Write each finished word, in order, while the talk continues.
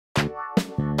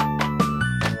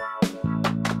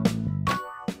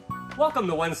Welcome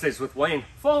to Wednesdays with Wayne.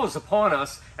 Fall is upon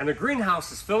us, and the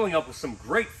greenhouse is filling up with some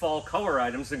great fall color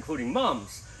items, including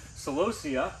mums,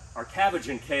 celosia, our cabbage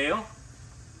and kale,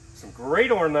 some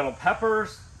great ornamental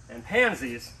peppers, and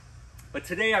pansies. But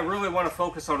today I really want to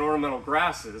focus on ornamental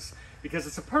grasses because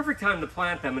it's a perfect time to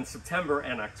plant them in September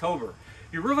and October.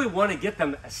 You really want to get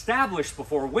them established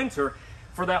before winter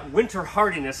for that winter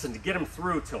hardiness and to get them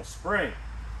through till spring.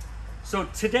 So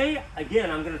today, again,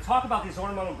 I'm going to talk about these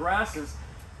ornamental grasses.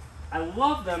 I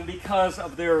love them because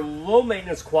of their low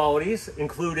maintenance qualities,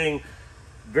 including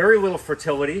very little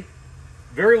fertility,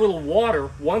 very little water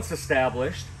once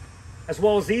established, as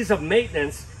well as ease of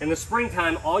maintenance. In the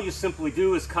springtime, all you simply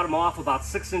do is cut them off about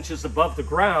 6 inches above the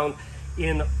ground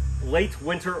in late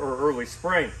winter or early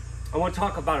spring. I want to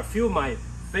talk about a few of my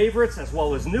favorites as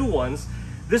well as new ones.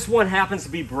 This one happens to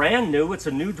be brand new. It's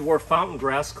a new dwarf fountain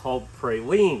grass called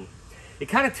praline. It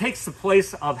kind of takes the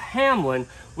place of hamlin,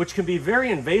 which can be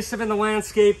very invasive in the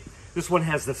landscape. This one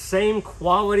has the same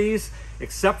qualities,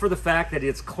 except for the fact that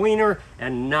it's cleaner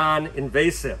and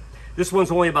non-invasive. This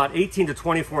one's only about 18 to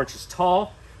 24 inches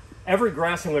tall. Every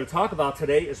grass I'm going to talk about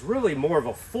today is really more of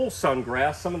a full sun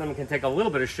grass. Some of them can take a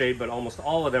little bit of shade, but almost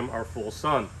all of them are full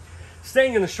sun.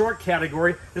 Staying in the short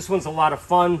category, this one's a lot of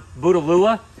fun.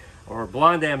 Budalua, or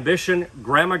Blonde Ambition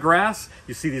grandma grass.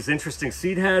 You see these interesting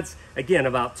seed heads, again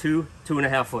about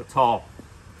 2.5 foot tall.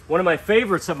 One of my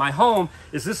favorites at my home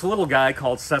is this little guy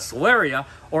called Sescelaria,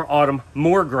 or autumn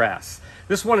moor grass.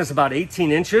 This one is about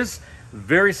 18 inches,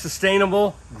 very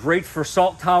sustainable, great for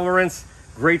salt tolerance,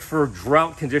 great for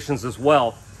drought conditions as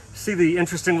well. See the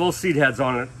interesting little seed heads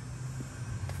on it.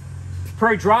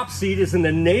 Prairie drop seed is in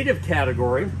the native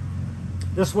category.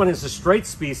 This one is a straight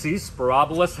species,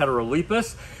 Sporobolus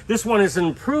heterolepis. This one is an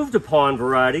improved upon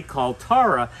variety called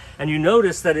Tara, and you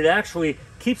notice that it actually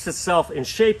keeps itself in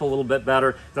shape a little bit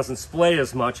better, doesn't splay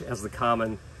as much as the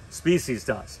common species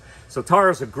does. So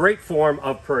Tara is a great form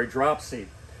of prairie drop seed.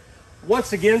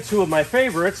 Once again, two of my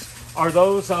favorites are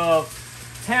those of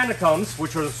Tanacums,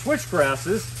 which are the switch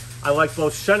grasses. I like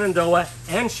both Shenandoah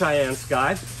and Cheyenne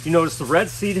Sky. You notice the red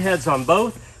seed heads on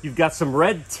both. You've got some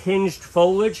red tinged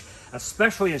foliage,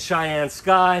 especially in Cheyenne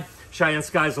Sky. Cheyenne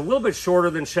Sky is a little bit shorter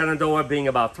than Shenandoah, being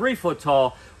about 3 foot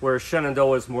tall, whereas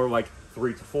Shenandoah is more like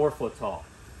 3 to 4 foot tall.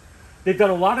 They've done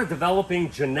a lot of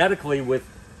developing genetically with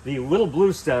the little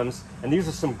blue stems, and these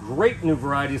are some great new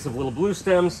varieties of little blue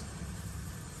stems,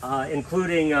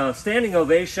 including Standing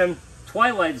Ovation,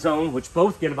 Twilight Zone, which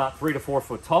both get about 3 to 4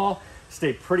 foot tall,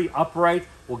 stay pretty upright.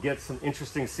 We'll get some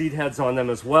interesting seed heads on them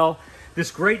as well. This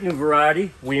great new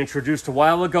variety we introduced a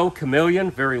while ago,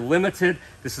 Chameleon, very limited.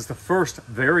 This is the first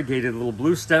variegated little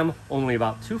blue stem, only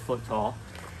about 2 foot tall.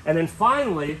 And then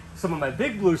finally, some of my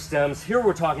big blue stems. Here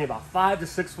we're talking about 5 to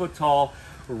 6 foot tall,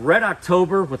 Red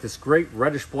October with this great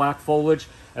reddish black foliage,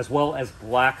 as well as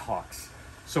Black Hawks.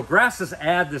 So grasses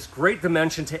add this great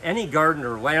dimension to any garden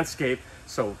or landscape,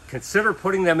 so consider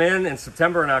putting them in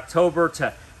September and October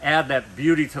to add that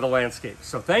beauty to the landscape.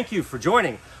 So thank you for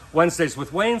joining Wednesdays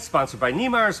with Wayne, sponsored by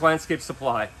Niemeyer's Landscape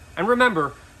Supply. And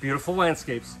remember, beautiful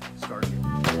landscapes start here.